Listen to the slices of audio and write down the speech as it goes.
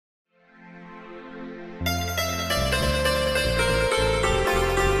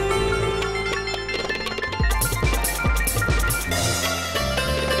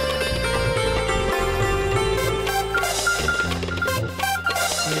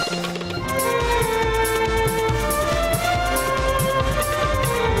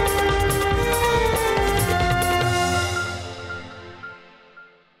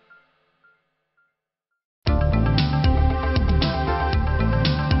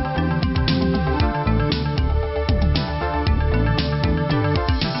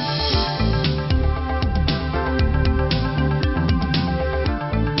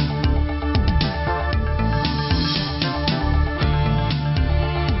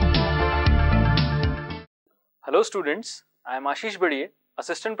Hello students, I am Ashish Badiye,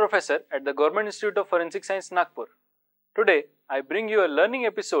 Assistant Professor at the Government Institute of Forensic Science, Nagpur. Today, I bring you a learning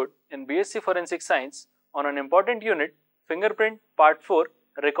episode in BSc Forensic Science on an important unit, Fingerprint Part 4,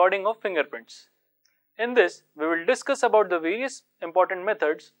 Recording of Fingerprints. In this, we will discuss about the various important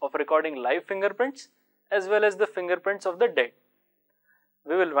methods of recording live fingerprints as well as the fingerprints of the dead.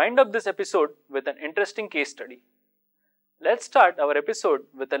 We will wind up this episode with an interesting case study. Let's start our episode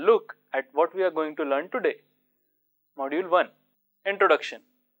with a look at what we are going to learn today. Module 1, Introduction.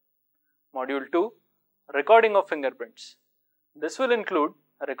 Module 2, Recording of Fingerprints. This will include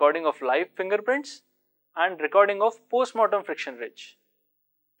a recording of live fingerprints and recording of post-mortem friction ridge.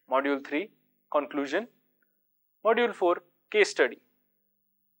 Module 3, Conclusion. Module 4, Case Study.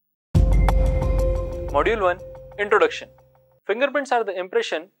 Module 1, Introduction. Fingerprints are the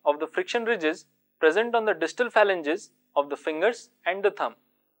impression of the friction ridges present on the distal phalanges of the fingers and the thumb.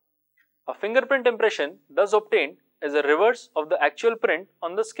 A fingerprint impression thus obtained is a reverse of the actual print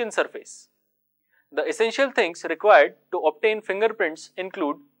on the skin surface. The essential things required to obtain fingerprints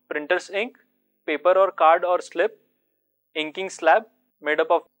include printer's ink, paper or card or slip, inking slab made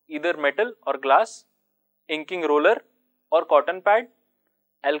up of either metal or glass, inking roller or cotton pad,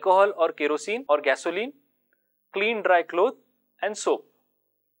 alcohol or kerosene or gasoline, clean dry cloth and soap.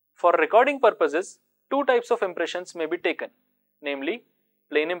 For recording purposes, two types of impressions may be taken, namely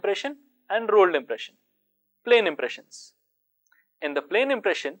plane impression and rolled impression. Plane impressions. In the plane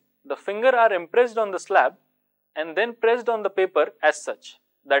impression, the finger are impressed on the slab and then pressed on the paper as such,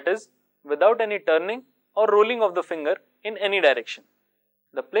 that is, without any turning or rolling of the finger in any direction.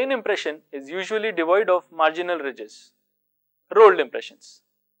 The plane impression is usually devoid of marginal ridges. Rolled impressions.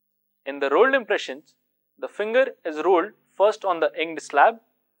 In the rolled impressions, the finger is rolled first on the inked slab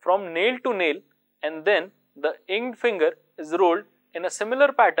from nail to nail, and then the inked finger is rolled in a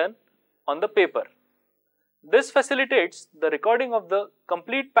similar pattern on the paper. This facilitates the recording of the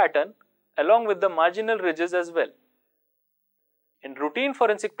complete pattern along with the marginal ridges as well. In routine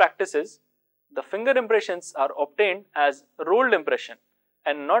forensic practices, the finger impressions are obtained as rolled impression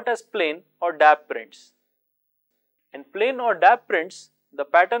and not as plane or dab prints. In plane or dab prints, the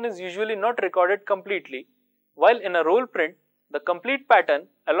pattern is usually not recorded completely, while in a roll print, the complete pattern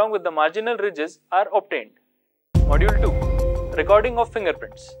along with the marginal ridges are obtained. Module 2, Recording of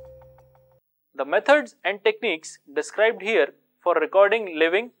Fingerprints. The methods and techniques described here for recording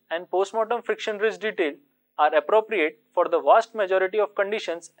living and postmortem friction ridge detail are appropriate for the vast majority of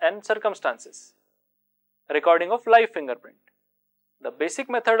conditions and circumstances. Recording of live fingerprint. The basic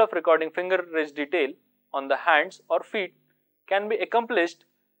method of recording finger ridge detail on the hands or feet can be accomplished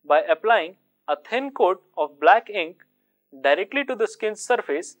by applying a thin coat of black ink directly to the skin's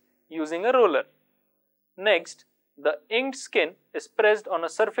surface using a roller. Next, the inked skin is pressed on a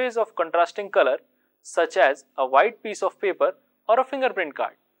surface of contrasting color such as a white piece of paper or a fingerprint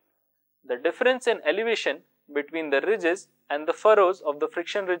card. The difference in elevation between the ridges and the furrows of the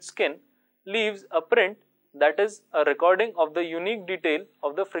friction ridge skin leaves a print that is a recording of the unique detail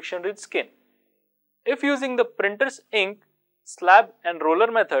of the friction ridge skin. If using the printer's ink, slab and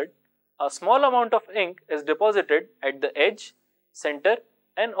roller method, a small amount of ink is deposited at the edge, center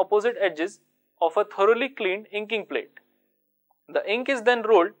and opposite edges of a thoroughly cleaned inking plate. The ink is then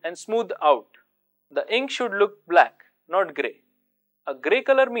rolled and smoothed out. The ink should look black, not grey. A grey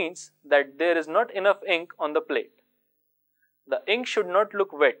color means that there is not enough ink on the plate. The ink should not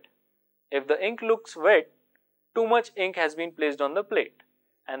look wet. If the ink looks wet, too much ink has been placed on the plate,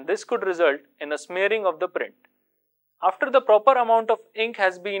 and this could result in a smearing of the print. After the proper amount of ink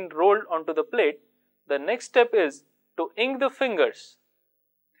has been rolled onto the plate, the next step is to ink the fingers.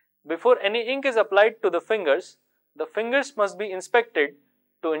 Before any ink is applied to the fingers must be inspected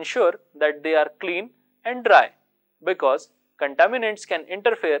to ensure that they are clean and dry, because contaminants can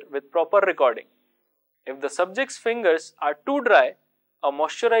interfere with proper recording. If the subject's fingers are too dry, a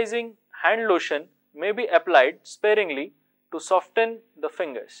moisturizing hand lotion may be applied sparingly to soften the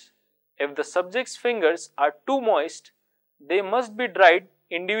fingers. If the subject's fingers are too moist, they must be dried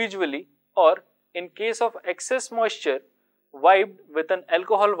individually, or in case of excess moisture, wiped with an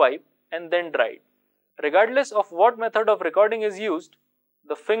alcohol wipe and then dried. Regardless of what method of recording is used,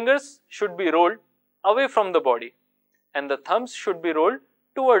 the fingers should be rolled away from the body and the thumbs should be rolled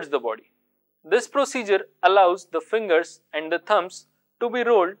towards the body. This procedure allows the fingers and the thumbs to be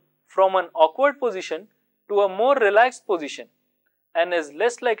rolled from an awkward position to a more relaxed position and is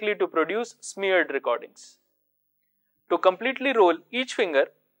less likely to produce smeared recordings. To completely roll each finger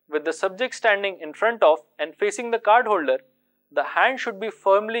with the subject standing in front of and facing the card holder, the hand should be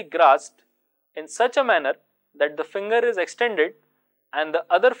firmly grasped in such a manner that the finger is extended and the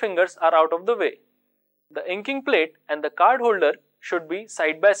other fingers are out of the way. The inking plate and the card holder should be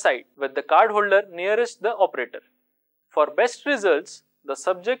side by side with the card holder nearest the operator. For best results, the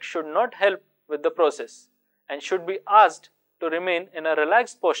subject should not help with the process and should be asked to remain in a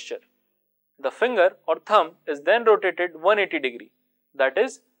relaxed posture. The finger or thumb is then rotated 180 degree, that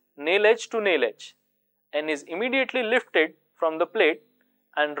is nail edge to nail edge, and is immediately lifted from the plate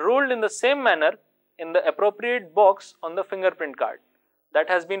and rolled in the same manner in the appropriate box on the fingerprint card that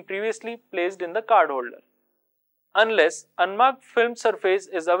has been previously placed in the card holder. Unless unmarked film surface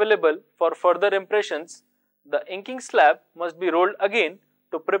is available for further impressions, the inking slab must be rolled again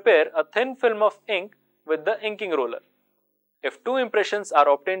to prepare a thin film of ink with the inking roller. If two impressions are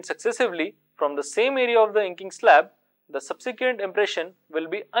obtained successively from the same area of the inking slab, the subsequent impression will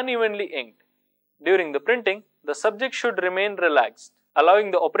be unevenly inked. During the printing, the subject should remain relaxed,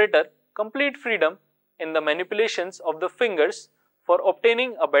 allowing the operator complete freedom in the manipulations of the fingers for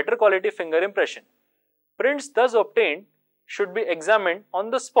obtaining a better quality finger impression. Prints thus obtained should be examined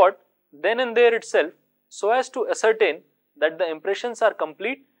on the spot then and there itself so as to ascertain that the impressions are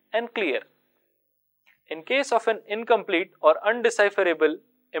complete and clear. In case of an incomplete or undecipherable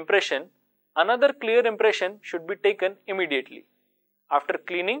impression, another clear impression should be taken immediately after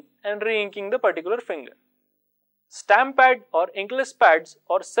cleaning and re-inking the particular finger. Stamp pad or inkless pads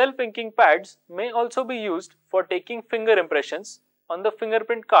or self-inking pads may also be used for taking finger impressions on the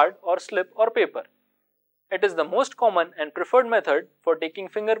fingerprint card or slip or paper. It is the most common and preferred method for taking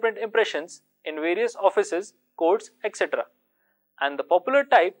fingerprint impressions in various offices, courts, etc. And the popular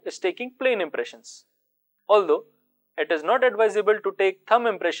type is taking plain impressions. Although it is not advisable to take thumb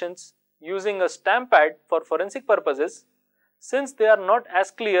impressions using a stamp pad for forensic purposes, since they are not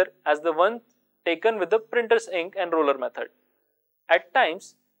as clear as the ones taken with the printer's ink and roller method. At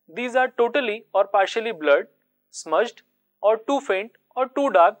times, these are totally or partially blurred, smudged, or too faint or too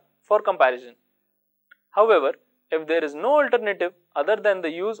dark for comparison. However, if there is no alternative other than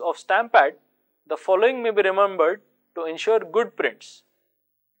the use of stamp pad, the following may be remembered to ensure good prints.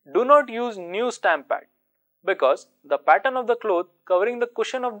 Do not use new stamp pad because the pattern of the cloth covering the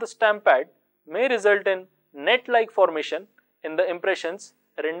cushion of the stamp pad may result in net-like formation in the impressions,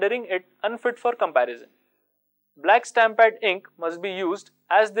 rendering it unfit for comparison. Black stamp pad ink must be used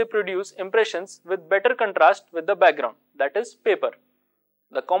as they produce impressions with better contrast with the background, that is paper.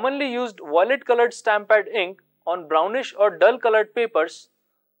 The commonly used violet colored stamp pad ink on brownish or dull colored papers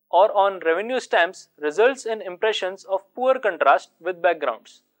or on revenue stamps results in impressions of poor contrast with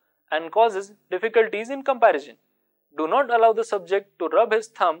backgrounds and causes difficulties in comparison. Do not allow the subject to rub his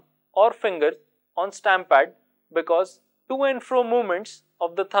thumb or finger on stamp pad because to and fro movements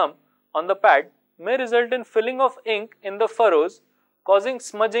of the thumb on the pad may result in filling of ink in the furrows, causing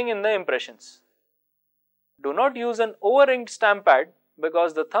smudging in the impressions. Do not use an over-inked stamp pad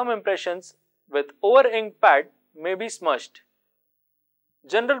because the thumb impressions with over-inked pad may be smudged.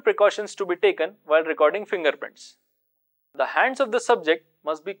 General precautions to be taken while recording fingerprints. The hands of the subject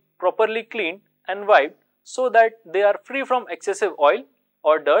must be properly cleaned and wiped so that they are free from excessive oil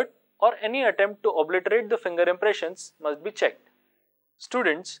or dirt, or any attempt to obliterate the finger impressions must be checked.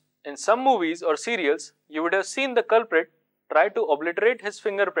 Students, in some movies or serials, you would have seen the culprit try to obliterate his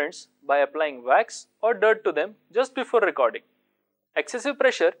fingerprints by applying wax or dirt to them just before recording. Excessive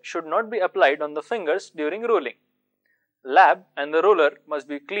pressure should not be applied on the fingers during rolling. Lab and the roller must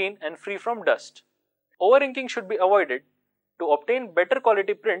be clean and free from dust. Over-inking should be avoided. To obtain better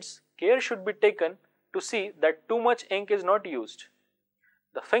quality prints, care should be taken to see that too much ink is not used.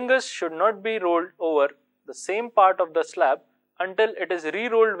 The fingers should not be rolled over the same part of the slab until it is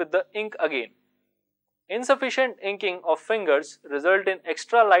re-rolled with the ink again. Insufficient inking of fingers result in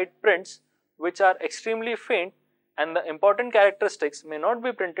extra light prints which are extremely faint and the important characteristics may not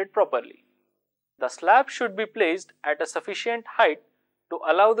be printed properly. The slab should be placed at a sufficient height to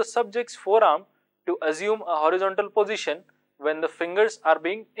allow the subject's forearm to assume a horizontal position when the fingers are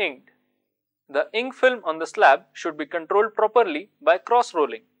being inked. The ink film on the slab should be controlled properly by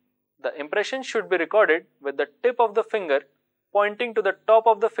cross-rolling. The impression should be recorded with the tip of the finger pointing to the top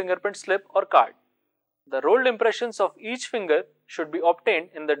of the fingerprint slip or card. The rolled impressions of each finger should be obtained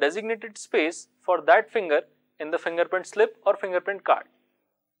in the designated space for that finger in the fingerprint slip or fingerprint card.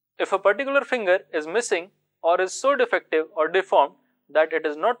 If a particular finger is missing or is so defective or deformed that it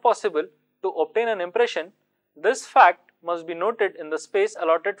is not possible to obtain an impression, this fact must be noted in the space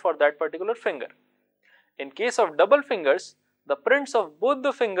allotted for that particular finger. In case of double fingers, the prints of both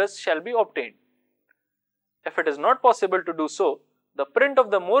the fingers shall be obtained. If it is not possible to do so, the print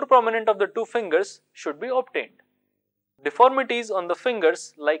of the more prominent of the two fingers should be obtained. Deformities on the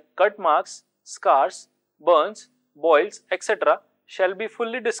fingers like cut marks, scars, burns, boils, etc. shall be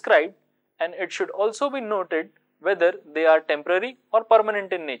fully described, and it should also be noted whether they are temporary or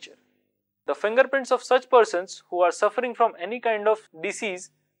permanent in nature. The fingerprints of such persons who are suffering from any kind of disease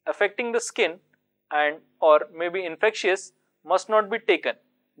affecting the skin and or may be infectious must not be taken,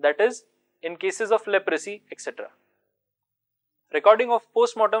 that is, in cases of leprosy, etc. Recording of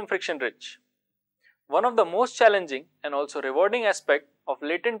post-mortem friction ridge. One of the most challenging and also rewarding aspect of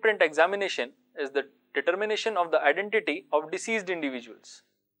latent print examination is the determination of the identity of deceased individuals.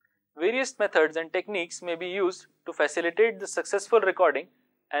 Various methods and techniques may be used to facilitate the successful recording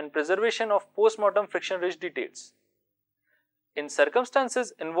and preservation of post-mortem friction ridge details. In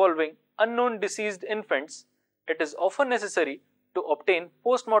circumstances involving unknown deceased infants, it is often necessary to obtain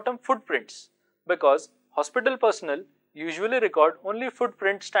post-mortem footprints because hospital personnel usually record only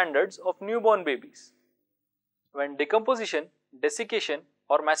footprint standards of newborn babies. When decomposition, desiccation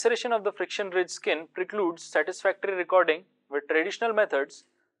or maceration of the friction ridge skin precludes satisfactory recording with traditional methods,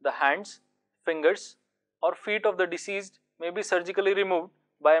 the hands, fingers or feet of the deceased may be surgically removed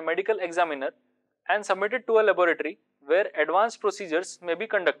by a medical examiner and submitted to a laboratory where advanced procedures may be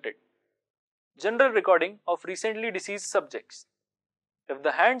conducted. General recording of recently deceased subjects. If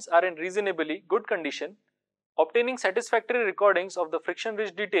the hands are in reasonably good condition, obtaining satisfactory recordings of the friction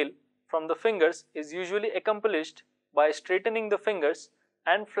ridge detail from the fingers is usually accomplished by straightening the fingers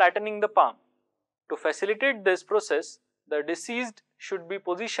and flattening the palm. To facilitate this process, the deceased should be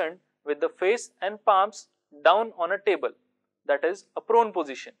positioned with the face and palms down on a table, that is, a prone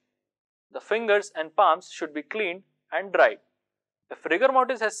position. The fingers and palms should be cleaned and dried. If rigor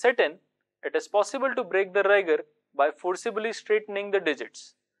mortis has set in, it is possible to break the rigor by forcibly straightening the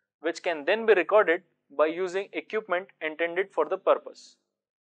digits, which can then be recorded by using equipment intended for the purpose.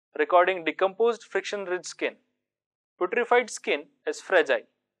 Recording decomposed friction ridge skin. Putrefied skin is fragile.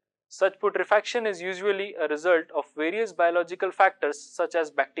 Such putrefaction is usually a result of various biological factors such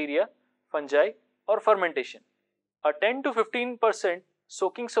as bacteria, fungi or fermentation. A 10 to 15%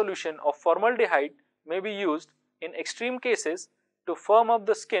 soaking solution of formaldehyde may be used in extreme cases to firm up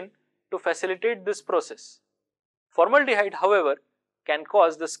the skin to facilitate this process. Formaldehyde, however, can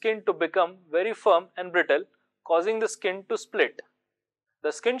cause the skin to become very firm and brittle, causing the skin to split.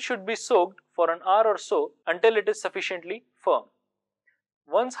 The skin should be soaked for an hour or so until it is sufficiently firm.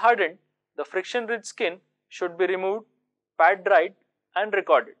 Once hardened, the friction ridge skin should be removed, pat dried and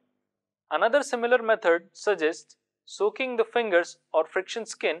recorded. Another similar method suggests soaking the fingers or friction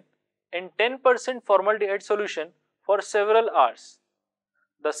skin in 10% formaldehyde solution for several hours.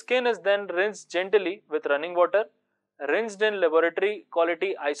 The skin is then rinsed gently with running water, rinsed in laboratory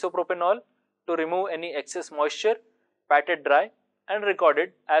quality isopropanol to remove any excess moisture, patted dry and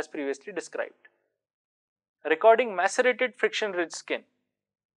recorded as previously described. Recording macerated friction ridge skin.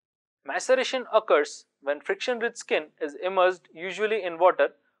 Maceration occurs when friction ridge skin is immersed usually in water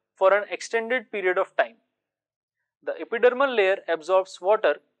for an extended period of time. The epidermal layer absorbs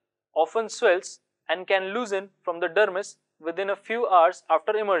water, often swells and can loosen from the dermis within a few hours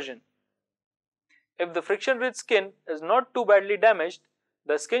after immersion. If the friction ridge skin is not too badly damaged,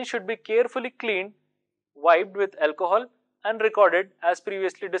 the skin should be carefully cleaned, wiped with alcohol and recorded as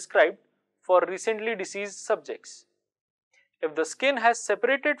previously described for recently deceased subjects. If the skin has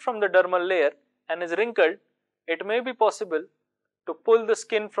separated from the dermal layer and is wrinkled, it may be possible to pull the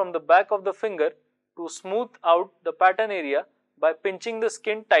skin from the back of the finger to smooth out the pattern area by pinching the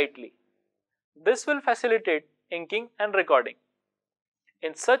skin tightly. This will facilitate inking and recording.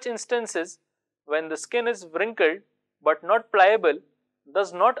 In such instances, when the skin is wrinkled but not pliable,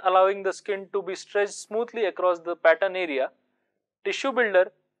 thus not allowing the skin to be stretched smoothly across the pattern area, tissue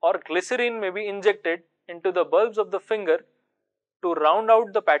builder or glycerin may be injected into the bulbs of the finger to round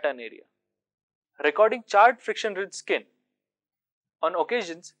out the pattern area. Recording charred friction ridge skin. On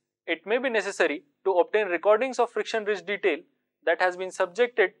occasions, it may be necessary to obtain recordings of friction ridge detail that has been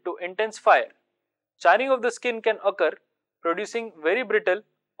subjected to intense fire. Charring of the skin can occur, producing very brittle,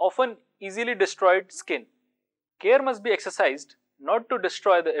 often easily destroyed skin. Care must be exercised not to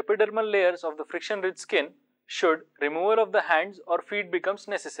destroy the epidermal layers of the friction ridge skin should removal of the hands or feet becomes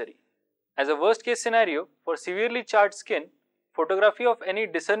necessary. As a worst case scenario, for severely charred skin, photography of any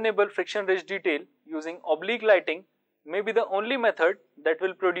discernible friction ridge detail using oblique lighting may be the only method that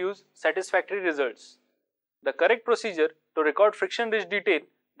will produce satisfactory results. The correct procedure to record friction-rich detail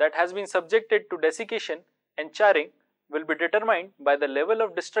that has been subjected to desiccation and charring will be determined by the level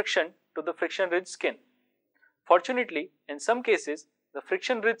of destruction to the friction-rich skin. Fortunately, in some cases, the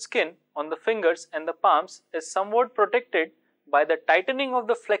friction-rich skin on the fingers and the palms is somewhat protected by the tightening of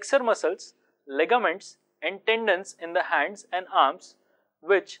the flexor muscles, ligaments and tendons in the hands and arms,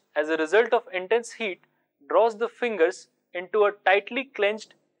 which as a result of intense heat draws the fingers into a tightly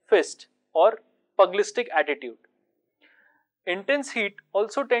clenched fist or pugilistic attitude. Intense heat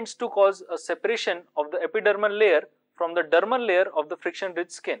also tends to cause a separation of the epidermal layer from the dermal layer of the friction-rich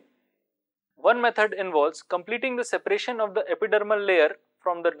skin. One method involves completing the separation of the epidermal layer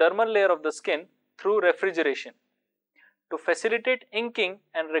from the dermal layer of the skin through refrigeration. To facilitate inking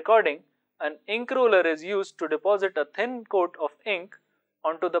and recording, an ink roller is used to deposit a thin coat of ink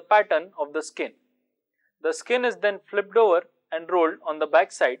onto the pattern of the skin. The skin is then flipped over and rolled on the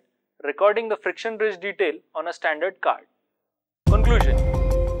back side, recording the friction-rich detail on a standard card. Conclusion: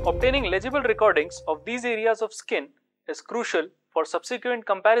 obtaining legible recordings of these areas of skin is crucial for subsequent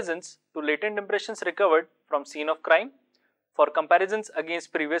comparisons to latent impressions recovered from scene of crime, for comparisons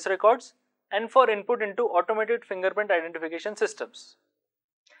against previous records, and for input into automated fingerprint identification systems.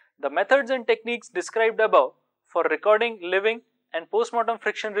 The methods and techniques described above for recording living and post-mortem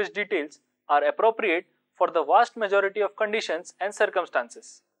friction-rich details are appropriate for the vast majority of conditions and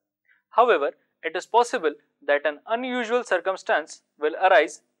circumstances. However, it is possible that an unusual circumstance will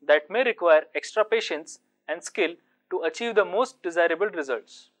arise that may require extra patience and skill to achieve the most desirable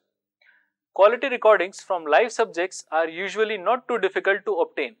results. Quality recordings from live subjects are usually not too difficult to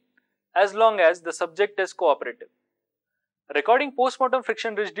obtain, as long as the subject is cooperative. Recording post-mortem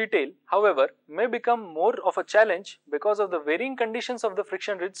friction-rich detail, however, may become more of a challenge because of the varying conditions of the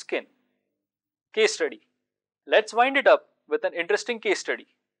friction-rich skin. Case study. Let's wind it up with an interesting case study.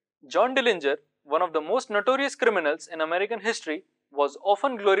 John Dillinger, one of the most notorious criminals in American history, was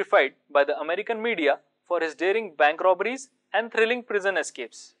often glorified by the American media for his daring bank robberies and thrilling prison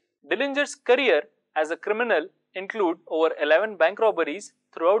escapes. Dillinger's career as a criminal include over 11 bank robberies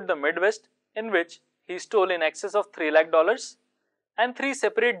throughout the Midwest, in which he stole in excess of $3 lakh and 3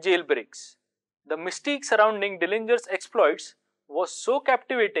 separate jailbreaks. The mystique surrounding Dillinger's exploits was so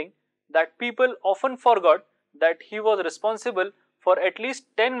captivating that people often forgot that he was responsible for at least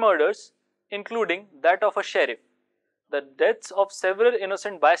 10 murders, including that of a sheriff, the deaths of several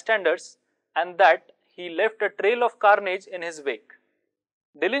innocent bystanders, and that he left a trail of carnage in his wake.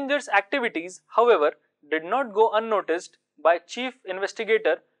 Dillinger's activities, however, did not go unnoticed by Chief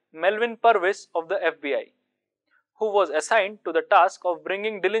Investigator Melvin Purvis of the FBI, who was assigned to the task of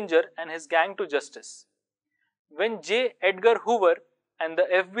bringing Dillinger and his gang to justice. When J. Edgar Hoover and the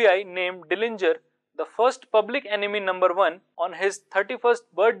FBI named Dillinger the first public enemy #1 on his 31st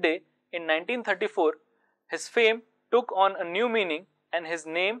birthday in 1934, his fame took on a new meaning and his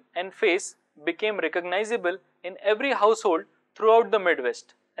name and face became recognizable in every household throughout the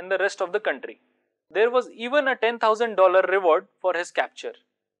Midwest and the rest of the country. There was even a $10,000 reward for his capture.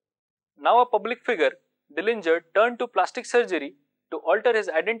 Now a public figure, Dillinger turned to plastic surgery to alter his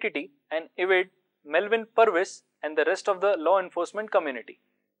identity and evade Melvin Purvis and the rest of the law enforcement community.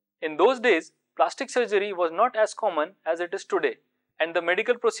 In those days, plastic surgery was not as common as it is today, and the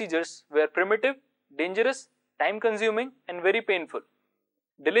medical procedures were primitive, dangerous, time-consuming, and very painful.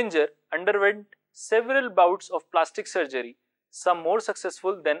 Dillinger underwent several bouts of plastic surgery, some more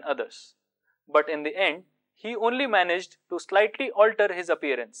successful than others. But in the end, he only managed to slightly alter his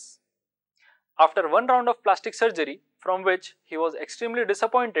appearance. After one round of plastic surgery, from which he was extremely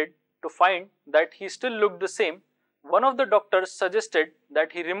disappointed to find that he still looked the same, one of the doctors suggested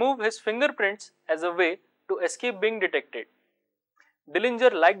that he remove his fingerprints as a way to escape being detected.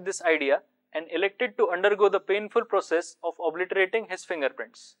 Dillinger liked this idea and elected to undergo the painful process of obliterating his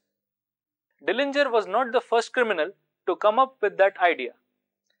fingerprints. Dillinger was not the first criminal to come up with that idea.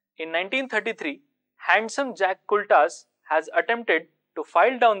 In 1933, handsome Jack Kultas has attempted to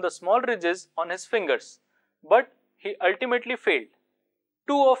file down the small ridges on his fingers, but he ultimately failed.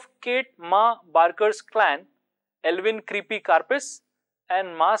 Two of Kate Ma Barker's clan, Elvin Creepy Karpis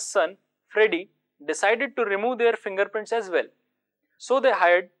and Ma's son Freddie, decided to remove their fingerprints as well. So they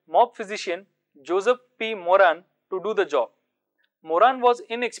hired mob physician Joseph P. Moran to do the job. Moran was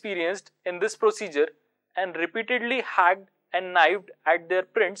inexperienced in this procedure and repeatedly hacked and knifed at their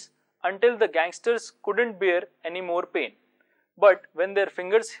prints until the gangsters couldn't bear any more pain. But when their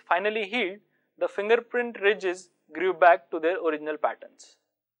fingers finally healed, the fingerprint ridges grew back to their original patterns.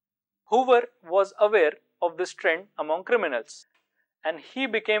 Hoover was aware of this trend among criminals, and he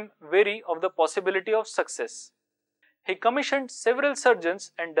became wary of the possibility of success. he commissioned several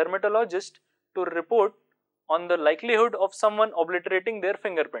surgeons and dermatologists to report on the likelihood of someone obliterating their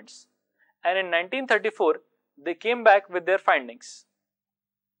fingerprints, and in 1934 they came back with their findings.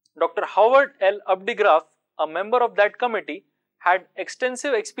 Dr. Howard L. Updegraff, a member of that committee, had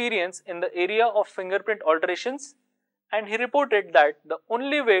extensive experience in the area of fingerprint alterations, and he reported that the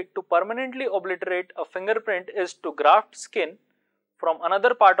only way to permanently obliterate a fingerprint is to graft skin from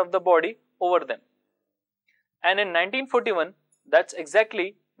another part of the body over them. And in 1941, that's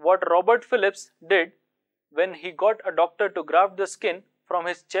exactly what Robert Phillips did when he got a doctor to graft the skin from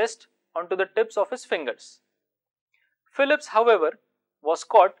his chest onto the tips of his fingers. Phillips, however, was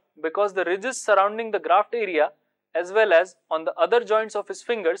caught because the ridges surrounding the graft area as well as on the other joints of his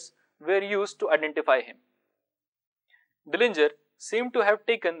fingers were used to identify him. Dillinger seemed to have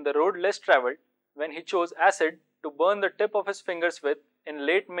taken the road less travelled when he chose acid to burn the tip of his fingers with in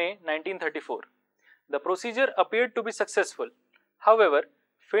late May 1934. The procedure appeared to be successful. However,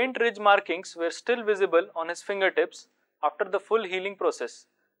 faint ridge markings were still visible on his fingertips after the full healing process,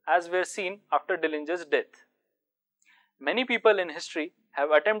 as were seen after Dillinger's death. Many people in history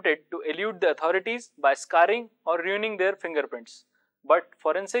have attempted to elude the authorities by scarring or ruining their fingerprints, but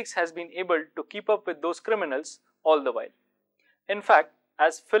forensics has been able to keep up with those criminals all the while. In fact,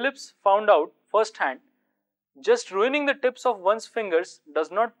 as Phillips found out firsthand, just ruining the tips of one's fingers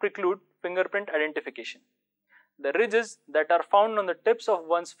does not preclude fingerprint identification. The ridges that are found on the tips of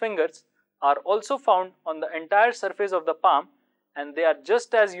one's fingers are also found on the entire surface of the palm, and they are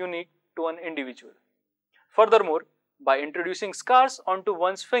just as unique to an individual. Furthermore, by introducing scars onto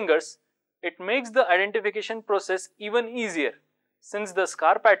one's fingers, it makes the identification process even easier, since the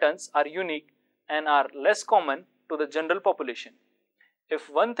scar patterns are unique and are less common to the general population. If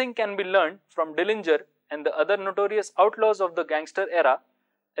one thing can be learned from Dillinger and the other notorious outlaws of the gangster era,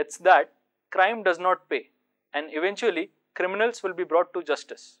 it's that crime does not pay, and eventually criminals will be brought to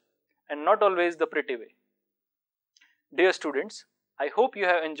justice, and not always the pretty way. Dear students, I hope you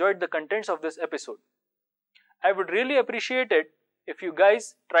have enjoyed the contents of this episode. I would really appreciate it if you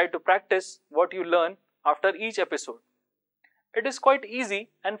guys try to practice what you learn after each episode. It is quite easy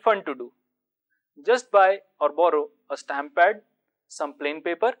and fun to do. Just buy or borrow a stamp pad, some plain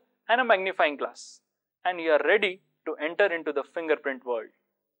paper and a magnifying glass, and you are ready to enter into the fingerprint world.